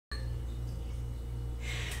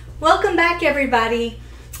Welcome back, everybody.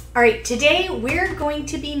 All right, today we're going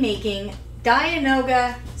to be making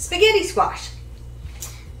Dianoga spaghetti squash.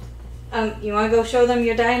 You want to go show them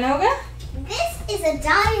your Dianoga? This is a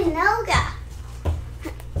Dianoga.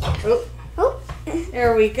 Oh,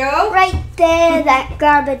 there we go. Right there, that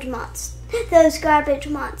garbage monster. Those garbage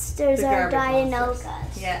monsters are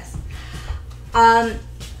Dianogas. Yes.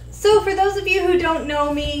 So for those of you who don't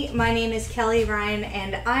know me, my name is Kelly Ryan,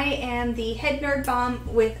 and I am the head nerd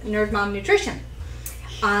mom with Nerd Mom Nutrition.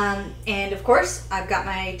 And of course, I've got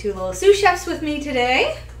my two little sous chefs with me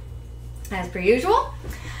today, as per usual.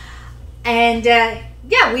 And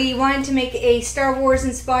yeah, we wanted to make a Star Wars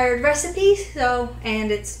inspired recipe,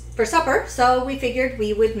 and it's for supper, so we figured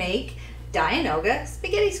we would make Dianoga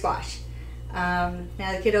spaghetti squash. Now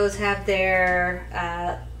the kiddos have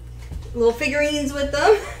their little figurines with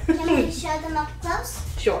them. Can we show them up close?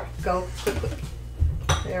 Sure, go quick.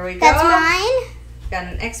 There we go. That's mine.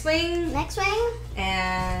 Got an X-wing. X-wing.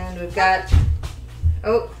 And we've got,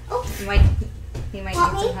 he might need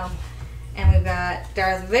some help. And we've got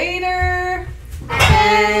Darth Vader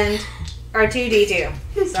and R2-D2.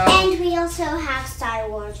 So, and we also have Star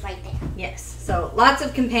Wars right there. Yes, so lots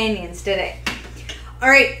of companions today. All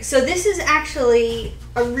right, so this is actually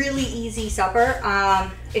a really easy supper.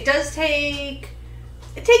 It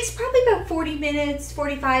takes probably about 40 minutes,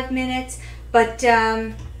 45 minutes, but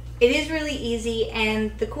it is really easy,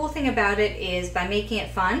 and the cool thing about it is by making it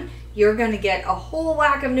fun, you're going to get a whole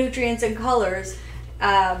whack of nutrients and colors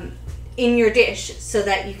in your dish so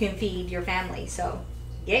that you can feed your family. So,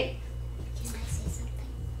 yay. Can I say something?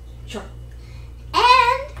 Sure.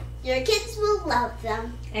 And your kids will love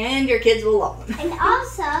them. And your kids will love them. And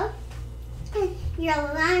also, you're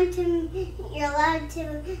allowed to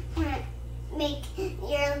make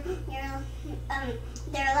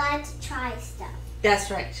they're allowed to try stuff.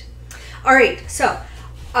 That's right. All right, so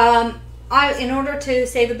in order to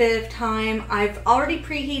save a bit of time, I've already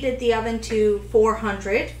preheated the oven to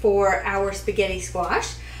 400 for our spaghetti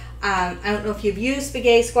squash. I don't know if you've used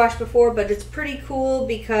spaghetti squash before, but it's pretty cool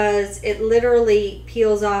because it literally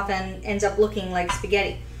peels off and ends up looking like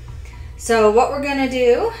spaghetti. So what we're gonna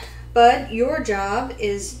do, Bud, your job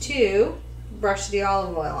is to brush the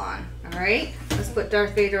olive oil on. All right, let's put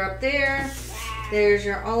Darth Vader up there. There's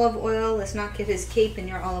your olive oil. Let's not get his cape in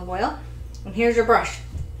your olive oil. And here's your brush.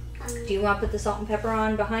 Do you want to put the salt and pepper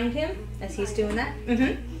on behind him as he's doing that?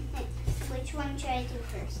 Mm-hmm. Which one should I do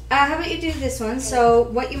first? How about you do this one? So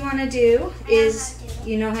what you want to do is,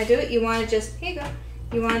 you know how to do it? You want to just, here you go.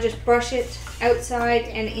 You want to just brush it outside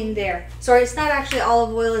and in there. Sorry, it's not actually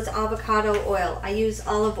olive oil, it's avocado oil. I use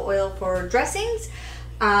olive oil for dressings,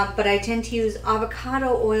 but I tend to use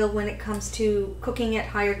avocado oil when it comes to cooking at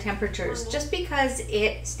higher temperatures, just because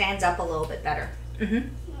it stands up a little bit better. Mm-hmm.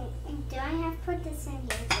 Do I have to put this in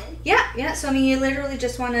here too? Yeah, so I mean, you literally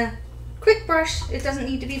just want to quick brush. It doesn't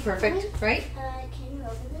need to be perfect, right? Can you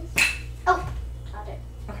open this? Oh, got it.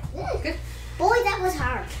 Okay, good. Boy, that was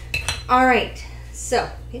hard. All right, so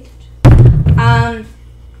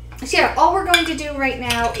yeah, all we're going to do right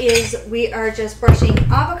now is we are just brushing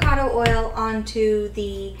avocado oil onto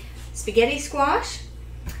the spaghetti squash,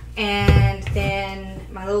 and then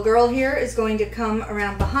my little girl here is going to come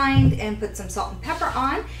around behind and put some salt and pepper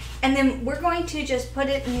on, and then we're going to just put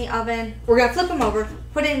it in the oven. We're going to flip them over,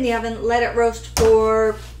 put it in the oven, let it roast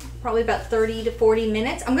for probably about 30 to 40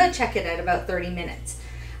 minutes. I'm going to check it at about 30 minutes.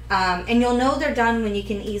 And you'll know they're done when you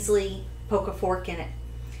can easily poke a fork in it.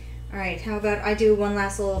 All right, how about I do one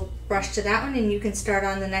last little brush to that one, and you can start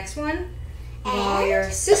on the next one while your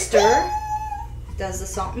sister does the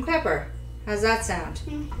salt and pepper. How's that sound?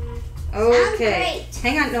 Mm-hmm. Okay.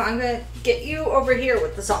 Hang on. No, I'm going to get you over here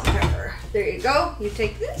with the salt and pepper. There you go. You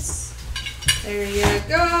take this. There you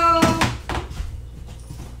go.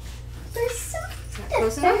 There's some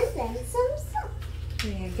close enough?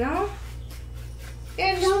 There you go.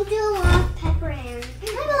 Don't do a lot of pepper in. There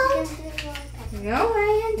you go.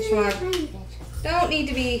 Just want don't need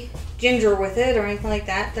to be ginger with it or anything like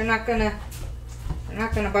that. They're not gonna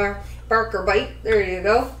bark or bite. There you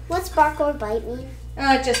go. What's bark or bite mean?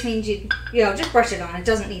 It just means you just brush it on. It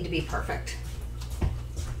doesn't need to be perfect.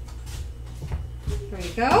 There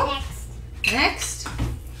you go. Next.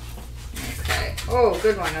 Okay. Oh,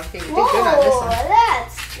 good one. Okay, you did good on this one.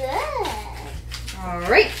 That's good. All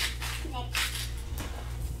right. Next.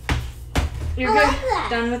 You're good.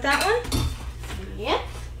 Done with that one? Yep.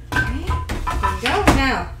 Okay. There you go.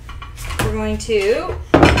 Now we're going to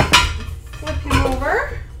flip him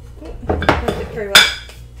over. Not very well.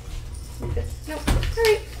 Nope. All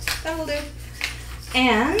right. That will do.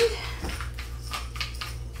 And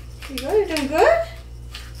there you go. You're doing good.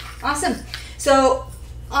 Awesome. So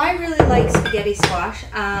I really like spaghetti squash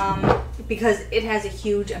because it has a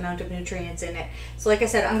huge amount of nutrients in it. So like I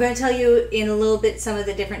said, I'm going to tell you in a little bit some of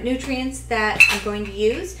the different nutrients that I'm going to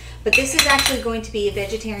use. But this is actually going to be a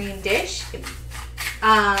vegetarian dish.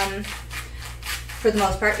 For the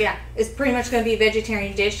most part, yeah. It's pretty much going to be a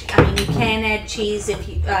vegetarian dish. I mean, you can add cheese, if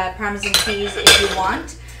you Parmesan cheese if you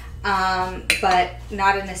want, but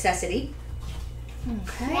not a necessity.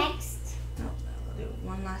 Okay. Next. Oh, I'll do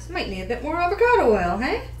one last. Might need a bit more avocado oil,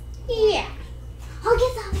 hey? Yeah. I'll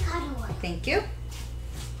get the avocado oil. Thank you.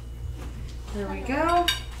 There we go.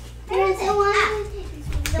 There's the one.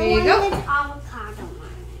 There you go. With avocado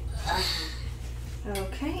on it.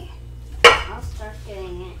 Okay. I'll start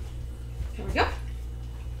doing it. There we go.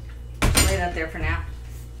 Lay that there for now.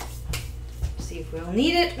 See if we'll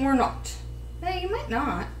need it or not. Hey, you might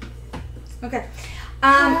not. Okay.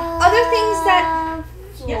 Other things that...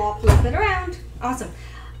 Yeah, flip it around. Awesome.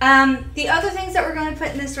 The other things that we're going to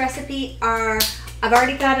put in this recipe are... I've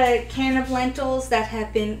already got a can of lentils that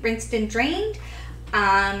have been rinsed and drained.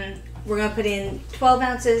 We're going to put in 12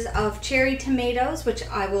 ounces of cherry tomatoes, which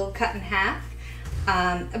I will cut in half.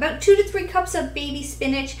 About 2 to 3 cups of baby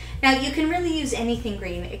spinach. Now you can really use anything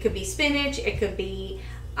green. It could be spinach, it could be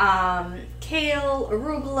kale,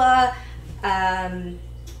 arugula,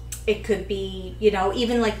 it could be, you know,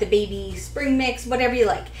 even like the baby spring mix, whatever you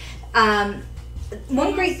like.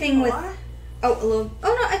 One great thing with... Oh, a little...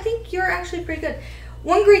 Oh no, I think you're actually pretty good.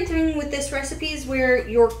 One great thing with this recipe is where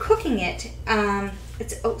you're cooking it.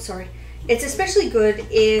 It's especially good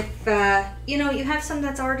if, you know, you have some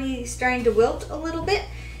that's already starting to wilt a little bit,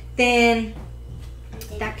 then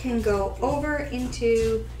that can go over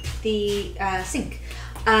into the sink.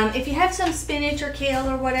 If you have some spinach or kale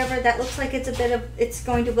or whatever that looks like it's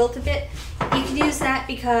going to wilt a bit, you can use that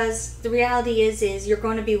because the reality is you're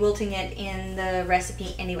going to be wilting it in the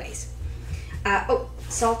recipe anyways.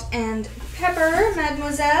 Salt and pepper,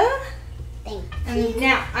 mademoiselle. Thank you. And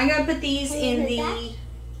now I'm going to put these in the...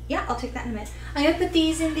 Yeah, I'll take that in a minute. I'm going to put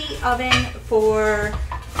these in the oven for,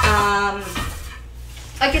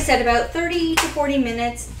 like I said, about 30 to 40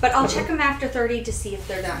 minutes, but I'll check them after 30 to see if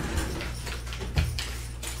they're done.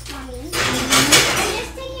 Mommy, I'm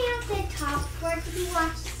just taking out the top for it to be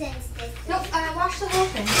washed since this. Nope, I washed the whole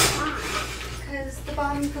thing. Because the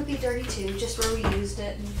bottom could be dirty too, just where we used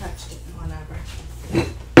it and touched it and whatever.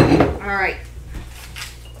 Alright.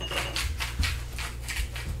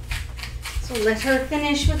 So let her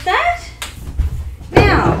finish with that.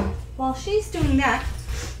 Now, while she's doing that,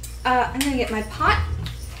 I'm going to get my pot.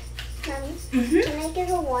 Mommy, can I give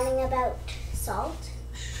a warning about salt?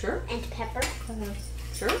 Sure. And pepper?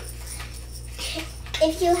 Sure.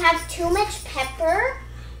 If you have too much pepper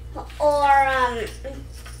or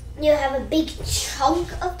you have a big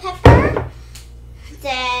chunk of pepper,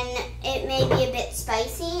 then it may be a bit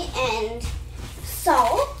spicy, and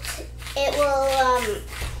salt, it will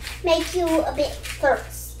make you a bit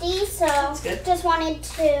thirsty, so just wanted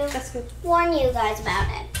to warn you guys about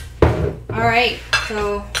it. Alright,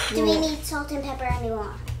 so... Do we need salt and pepper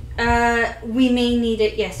anymore? We may need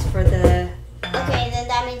it, yes, for the... okay, then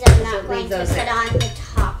that means I'm not going to put on the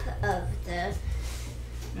top of the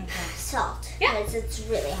salt, because it's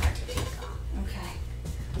really hard to take off. Okay,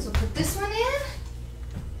 so put this one in.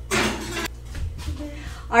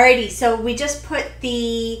 Alrighty, so we just put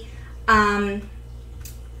the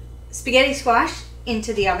spaghetti squash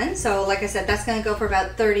into the oven. So like I said, that's going to go for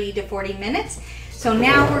about 30 to 40 minutes. So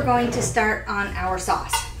now we're going to start on our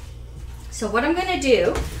sauce. So what I'm going to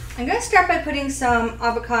do, I'm going to start by putting some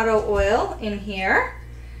avocado oil in here.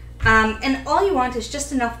 And all you want is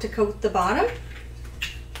just enough to coat the bottom.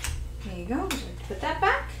 There you go. Put that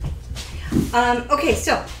back. Okay,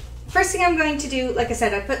 so first thing I'm going to do, like I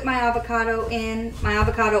said, I put my avocado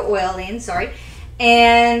oil in, sorry.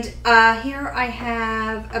 And here I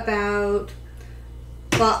have about,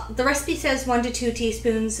 well, the recipe says 1 to 2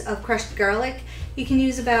 teaspoons of crushed garlic. You can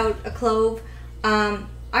use about a clove. I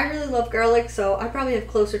really love garlic, so I probably have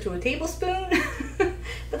closer to a tablespoon,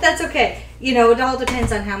 but that's okay. You know, it all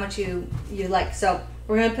depends on how much you like. So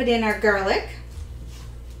we're going to put in our garlic.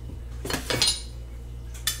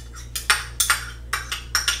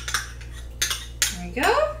 There we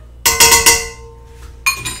go.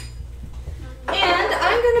 And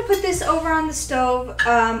I'm going to put this over on the stove.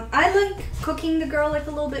 I like cooking the garlic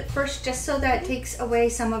a little bit first just so that it takes away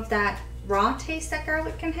some of that raw taste that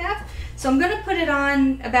garlic can have. So I'm going to put it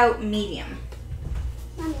on about medium.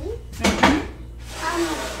 Mommy,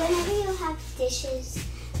 whenever you have dishes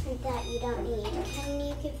that you don't need, can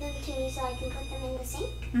you give them to me so I can put them in the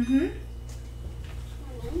sink?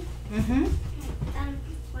 Mommy?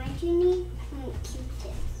 Why do you need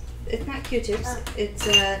Q-tips? it's not Q-tips. Oh. It's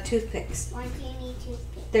toothpicks. Why do you need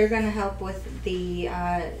toothpicks? They're going to help with the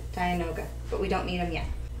Dianoga, but we don't need them yet.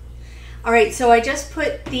 All right, so I just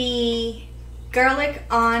put the garlic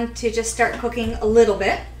on to just start cooking a little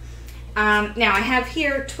bit. Now I have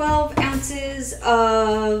here 12 ounces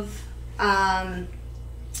of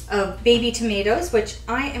baby tomatoes, which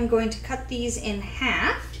I am going to cut these in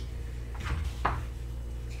half.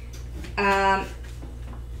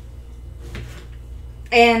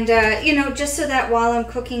 You know, just so that while I'm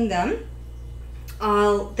cooking them,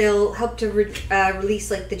 they'll help to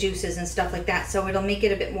release like the juices and stuff like that, so it'll make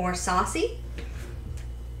it a bit more saucy.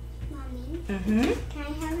 Mommy, Mm-hmm. can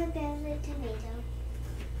I have a bit of a tomato?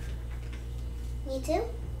 Me too?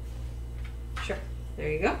 Sure.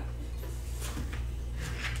 There you go.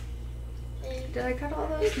 Did I cut all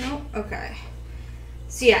those? No? Okay.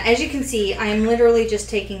 So yeah, as you can see, I'm literally just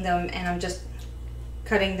taking them and I'm just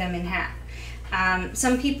cutting them in half.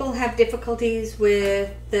 Some people have difficulties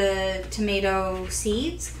with the tomato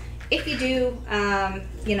seeds. If you do,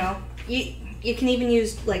 you know, you can even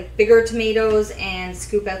use like bigger tomatoes and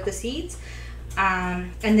scoop out the seeds,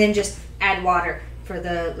 and then just add water for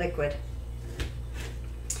the liquid.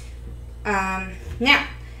 Now,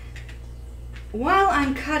 while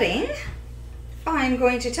I'm cutting, I'm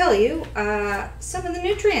going to tell you some of the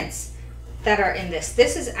nutrients that are in this.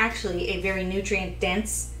 This is actually a very nutrient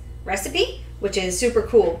dense recipe, which is super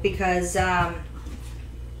cool because,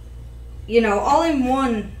 you know, all in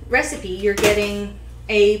one recipe, you're getting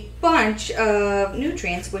a bunch of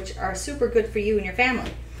nutrients which are super good for you and your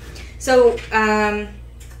family. So,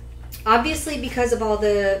 obviously, because of all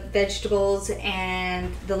the vegetables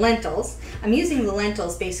and the lentils, I'm using the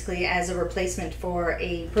lentils basically as a replacement for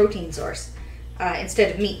a protein source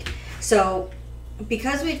instead of meat. So,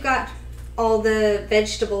 because we've got all the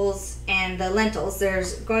vegetables and the lentils,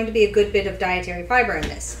 there's going to be a good bit of dietary fiber in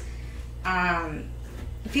this.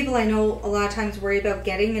 People I know a lot of times worry about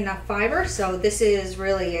getting enough fiber, so this is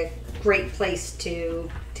really a great place to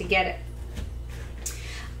get it.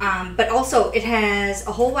 But also it has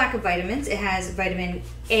a whole whack of vitamins. It has vitamin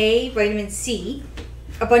A, vitamin C,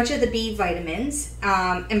 a bunch of the B vitamins,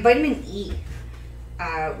 and vitamin E,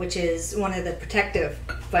 which is one of the protective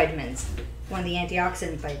vitamins, one of the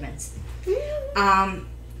antioxidant vitamins.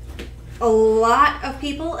 A lot of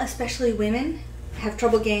people, especially women, have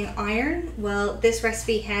trouble getting iron. Well, this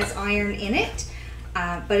recipe has iron in it,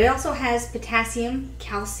 but it also has potassium,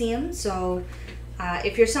 calcium. So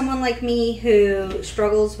if you're someone like me who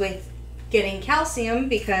struggles with getting calcium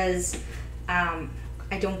because I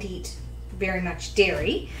don't eat very much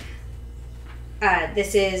dairy,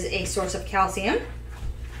 this is a source of calcium.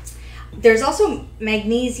 There's also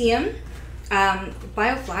magnesium,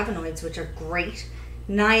 bioflavonoids, which are great,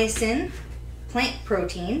 niacin, plant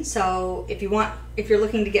protein. So if you're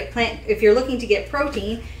looking to get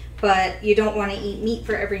protein, but you don't want to eat meat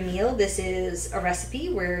for every meal, this is a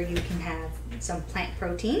recipe where you can have some plant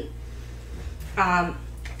protein.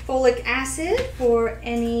 Folic acid for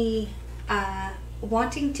any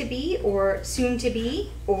wanting to be or soon to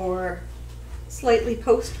be or slightly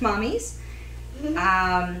post mommies.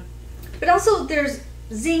 But also there's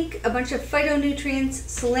zinc, a bunch of phytonutrients,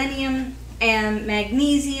 selenium and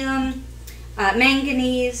magnesium,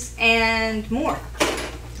 manganese, and more.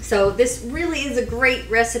 So this really is a great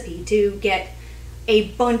recipe to get a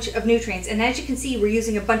bunch of nutrients. And as you can see, we're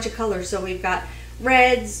using a bunch of colors. So we've got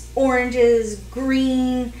reds, oranges,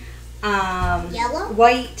 green, yellow,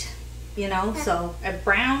 white, you know, so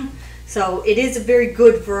brown. So it is a very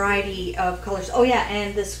good variety of colors. Oh yeah,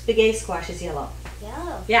 and the spaghetti squash is yellow.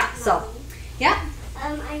 Yellow. Yeah, so, yeah.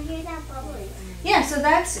 I hear that bubbling. Yeah, so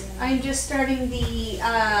that's, I'm just starting the,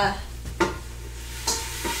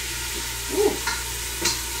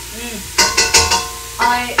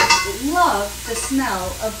 I love the smell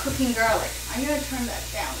of cooking garlic. I'm going to turn that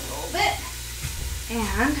down a little bit. And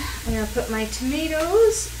I'm going to put my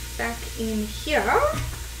tomatoes back in here.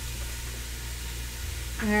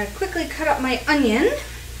 I'm going to quickly cut up my onion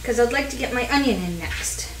because I'd like to get my onion in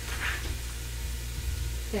next.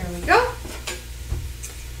 There we go.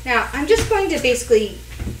 Now, I'm just going to basically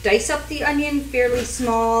dice up the onion fairly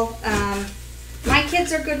small. My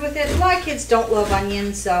kids are good with it. A lot of kids don't love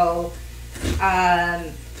onions, so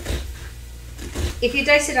if you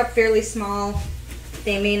dice it up fairly small,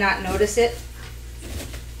 they may not notice it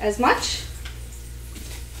as much.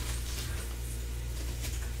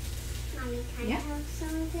 Mommy, can I have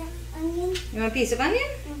some of the onion? You want a piece of onion?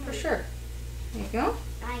 For sure. There you go.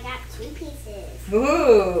 I got 2 pieces.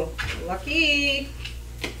 Ooh, lucky.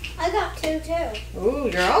 I got 2 too. Ooh,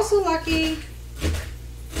 you're also lucky.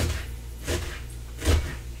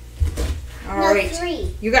 All No, right.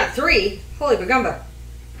 3. You got 3. Holy bagumba.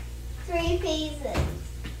 3 pieces.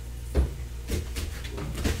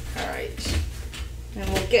 All right. And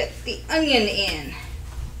we'll get the onion in.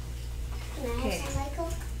 Can I Okay. have some, Michael?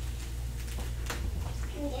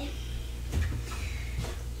 Okay.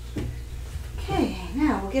 Okay,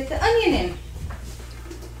 now we'll get the onion in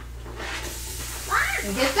Ah!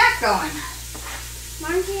 and get that going.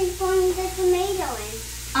 Martin's putting the tomato in.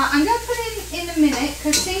 I'm going to put it in a minute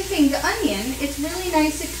because same thing, the onion, it's really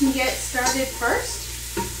nice it can get started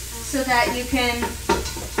first so that you can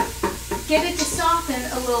get it to soften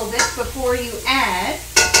a little bit before you add.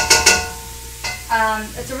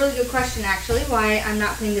 That's a really good question actually, why I'm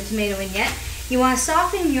not putting the tomato in yet. You want to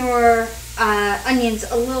soften your onions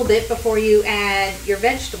a little bit before you add your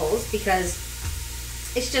vegetables because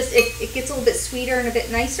it's just, it gets a little bit sweeter and a bit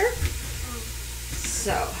nicer.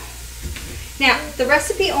 So, now the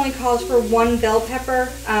recipe only calls for 1 bell pepper.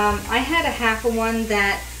 I had a half of one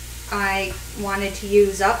that I wanted to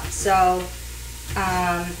use up, so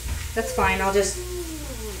that's fine. I'll just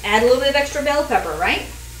add a little bit of extra bell pepper, right?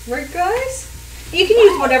 Right, guys? You can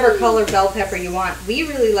use whatever color bell pepper you want. We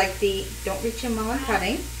really like the, don't reach in while I'm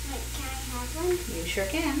cutting. Wait, can I have one? You sure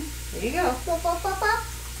can. There you go. Bop, bop, bop, bop.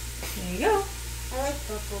 There you go. I like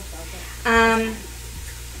bop, bop, bop, bop.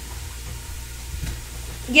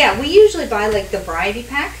 Yeah, we usually buy like the variety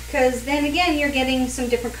pack because then again you're getting some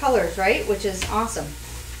different colors, right? Which is awesome.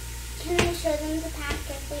 Can I show them the pack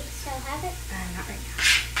if we still have it? Not right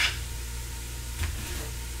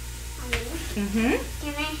On me? now.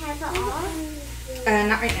 Can I have it all?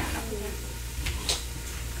 Not right now.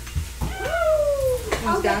 No.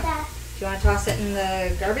 I'll One's get gone. that. Do you want to toss it in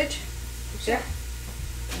the garbage? Sure.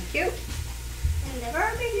 Thank you. And the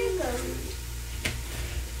garbage it goes.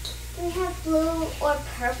 Do we have blue or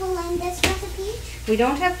purple in this recipe? We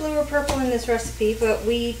don't have blue or purple in this recipe, but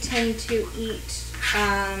we tend to eat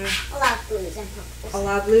A lot of blues and purples. a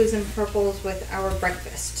lot of blues and purples with our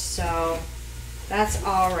breakfast, so that's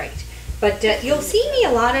all right. But you'll see me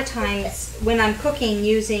a lot of times when I'm cooking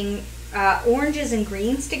using oranges and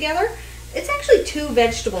greens together. It's actually 2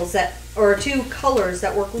 vegetables or 2 colors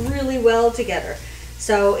that work really well together.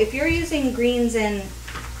 So if you're using greens and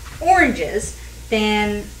oranges,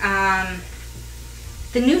 then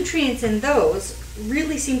the nutrients in those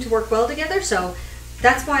really seem to work well together. So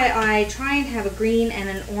that's why I try and have a green and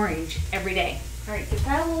an orange every day. All right, give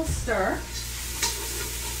that a little stir.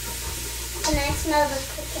 Can I smell the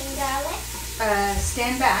cooking garlic?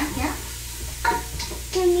 Stand back, yeah.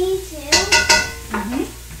 Me too.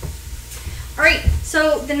 All right,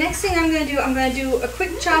 so the next thing I'm going to do a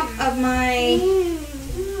quick chop of my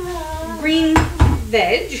green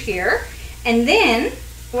veg here. And then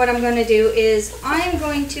what I'm going to do is I'm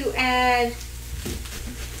going to add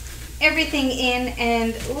everything in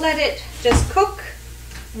and let it just cook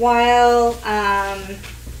while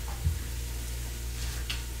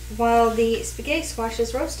the spaghetti squash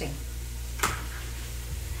is roasting.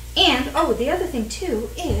 And, oh, the other thing too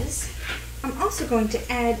is I'm also going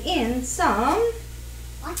to add in some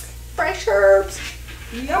fresh herbs.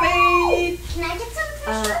 Yummy! Can I get some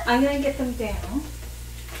fresh herbs? I'm going to get them down.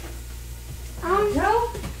 I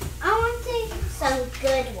want to take some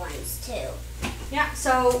good ones too. Yeah,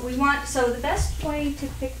 so the best way to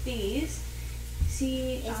pick these,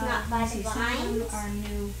 see, It's not by the some of them vines? are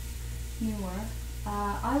newer.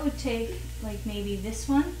 I would take like maybe this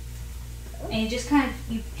one, and you just kind of,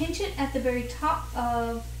 you pinch it at the very top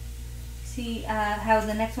of, see how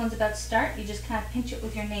the next one's about to start, you just kind of pinch it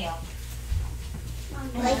with your nail.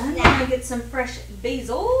 Like And that. I'm gonna get some fresh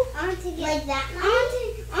basil. I want to get like that.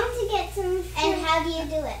 I want to get some. And how do you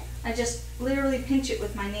do it? I just literally pinch it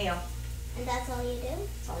with my nail. And that's all you do?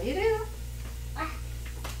 That's all you do. Ah.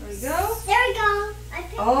 There we go. There we go. I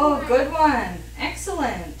picked Oh, one. good one.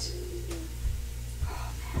 Excellent.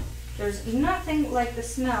 Oh, man. There's nothing like the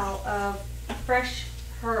smell of fresh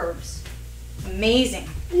herbs. Amazing.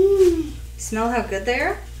 Mm. Smell how good they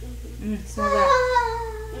are? Smell that.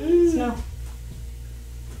 Ah. Mm. Smell.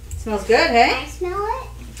 Smells good, hey? Can I smell it?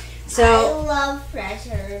 So I love fresh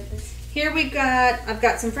herbs. here I've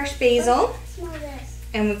got some fresh basil, Smell this.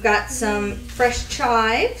 and we've got some fresh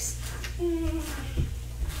chives, Mm.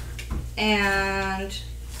 and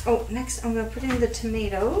oh, next I'm gonna put in the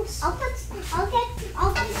tomatoes. I'll get some more.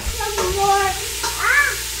 I'll take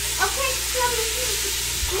some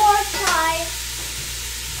more chives.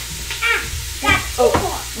 Got 2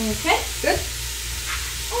 more. Okay, good.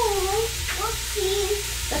 Oh, whoopsie.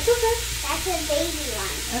 That's okay. That's a baby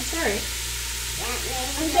one. That's all right.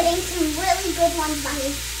 I'm getting some really good ones,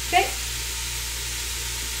 Mommy. Okay.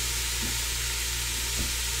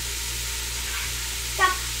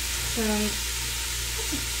 Stop. some.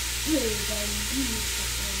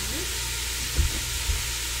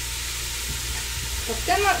 Cut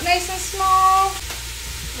them up nice and small.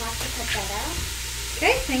 Want to put that out?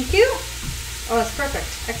 Okay, thank you. Oh, that's perfect.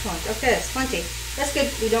 Excellent. Okay, that's plenty. That's good.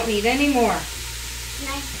 We don't need any more.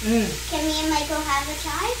 Can me and Michael have a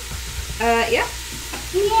try? Yeah.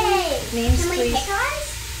 Yay! Names, Can we please. pick ours?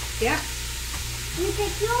 Yeah. You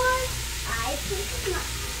pick yours. I pick mine.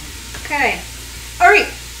 Okay. All right.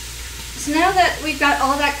 So now that we've got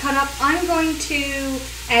all that cut up, I'm going to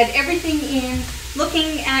add everything in.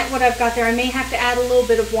 Looking at what I've got there, I may have to add a little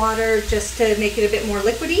bit of water just to make it a bit more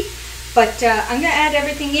liquidy. But I'm going to add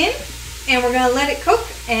everything in, and we're going to let it cook,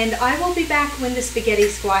 and I will be back when the spaghetti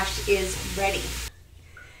squash is ready.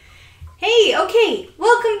 Hey, okay,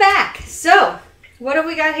 welcome back. So, what have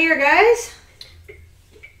we got here, guys?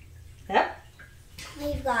 Yep.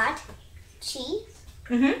 We've got cheese.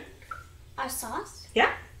 Our sauce.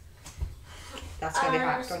 Yeah. That's going to be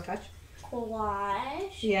hot. Don't touch.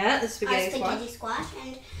 Squash. Yeah, the Our spaghetti spaghetti squash.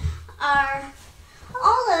 And our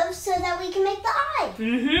olives so that we can make the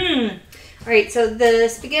eye. All right, so the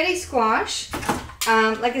spaghetti squash,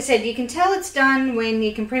 like I said, you can tell it's done when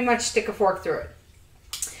you can pretty much stick a fork through it.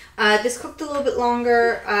 This cooked a little bit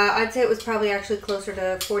longer. I'd say it was probably actually closer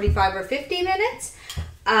to 45 or 50 minutes.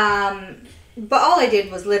 But all I did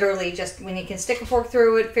was literally just when you can stick a fork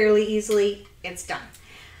through it fairly easily, it's done.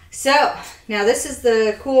 So now this is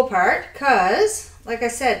the cool part because, like I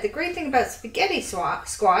said, the great thing about spaghetti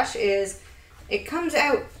squash is it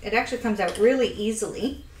actually comes out really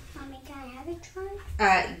easily. Mommy, can I have a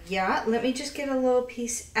try? Yeah, let me just get a little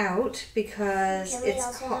piece out because Can we it's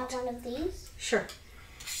also hot. have one of these? Sure.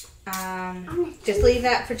 Just leave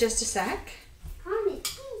that for just a sec.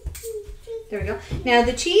 There we go. Now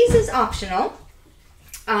the cheese is optional,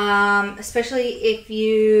 especially if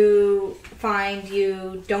you find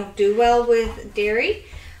you don't do well with dairy.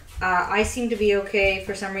 I seem to be okay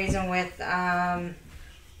for some reason with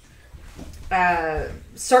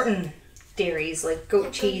certain dairies, like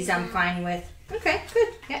goat cheese I'm fine with. Okay,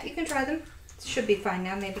 good. Yeah, you can try them. It should be fine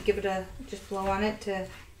now. Maybe give it just blow on it to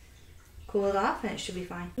cool it off and it should be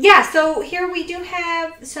fine. Yeah, so here we do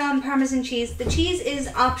have some Parmesan cheese. The cheese is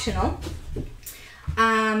optional.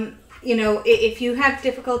 You know, if you have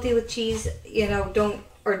difficulty with cheese, you know,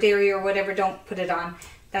 or dairy or whatever, don't put it on.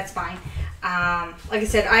 That's fine. Like I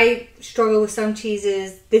said, I struggle with some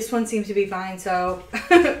cheeses. This one seems to be fine, so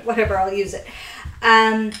whatever, I'll use it.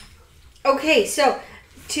 Okay, so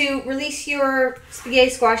to release your spaghetti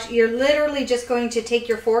squash, you're literally just going to take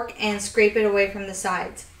your fork and scrape it away from the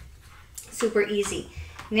sides. Super easy.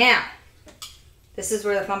 Now, this is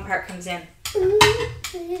where the fun part comes in.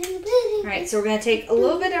 Alright, so we're going to take a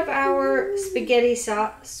little bit of our spaghetti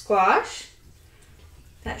squash.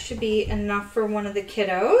 That should be enough for one of the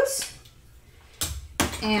kiddos.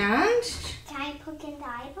 And Can I poke in the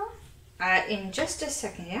eyeball? in just a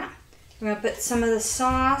second, yeah. I'm going to put some of the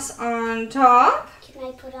sauce on top. Can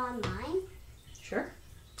I put on mine? Sure.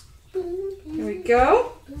 Here we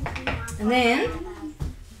go. And then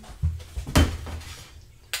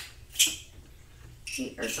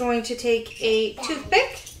we are going to take a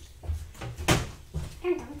toothpick.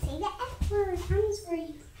 Don't say the F word. I'm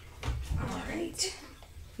sorry. Alright.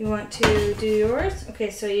 You want to do yours?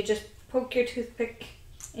 Okay, so you just poke your toothpick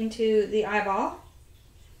into the eyeball.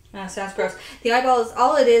 Sounds gross. The eyeball is,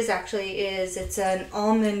 all it is actually is it's an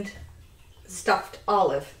almond stuffed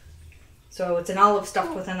olive. So it's an olive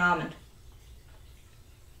stuffed with an almond.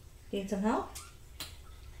 Need some help?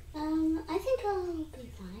 I think I'll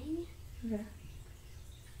be fine. Okay.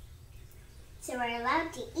 So we're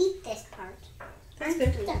allowed to eat this part. That's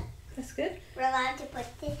good. That's good. We're allowed to put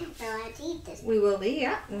this. We're allowed to eat this. We will be,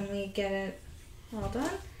 yeah, when we get it all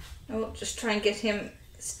done. And we'll just try and get him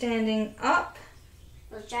standing up.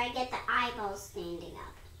 We'll try to get the eyeballs standing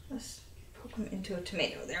up. Let's poke him into a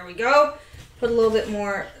tomato. There we go. Put a little bit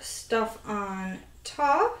more stuff on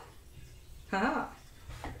top. Ah.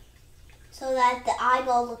 So that the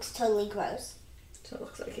eyeball looks totally gross. So it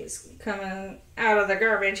looks like he's coming out of the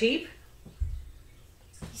garbage heap.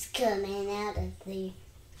 He's coming out of the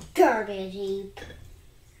garbage heap.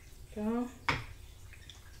 Go.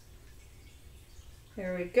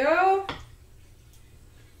 There we go.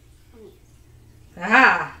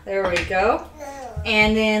 Ah, there we go.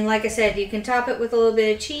 And then, like I said, you can top it with a little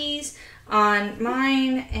bit of cheese. On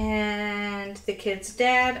mine and the kid's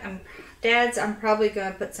dad's, I'm probably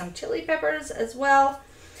going to put some chili peppers as well.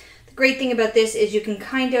 The great thing about this is you can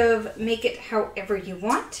kind of make it however you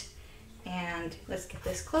want. And let's get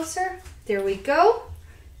this closer. There we go.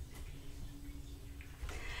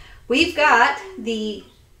 We've got the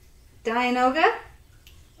Dianoga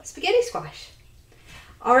spaghetti squash.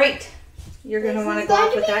 All right, you're gonna want to go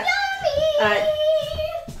off with that.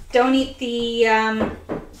 Don't eat the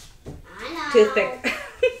toothpick.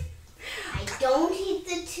 I don't eat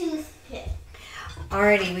the toothpick.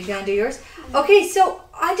 Alrighty, we gonna do yours? Okay, so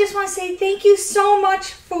I just want to say thank you so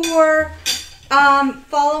much for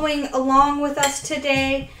following along with us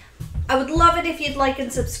today. I would love it if you'd like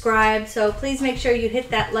and subscribe, so please make sure you hit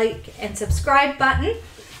that like and subscribe button.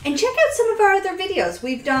 And check out some of our other videos.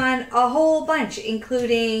 We've done a whole bunch,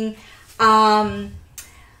 including Golden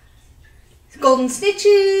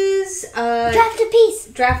Snitches,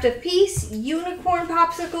 Draft of Peace, Unicorn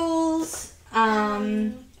Popsicles,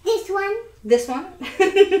 this one.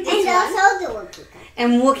 And also the Wookiee cookies.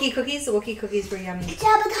 And Wookiee cookies. The Wookiee cookies were yummy.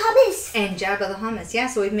 Jabba the Hummus. And Jabba the Hummus. Yeah,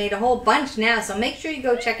 so we've made a whole bunch now. So make sure you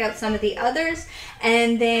go check out some of the others.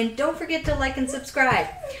 And then don't forget to like and subscribe.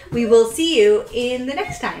 We will see you in the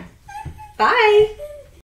next time. Bye.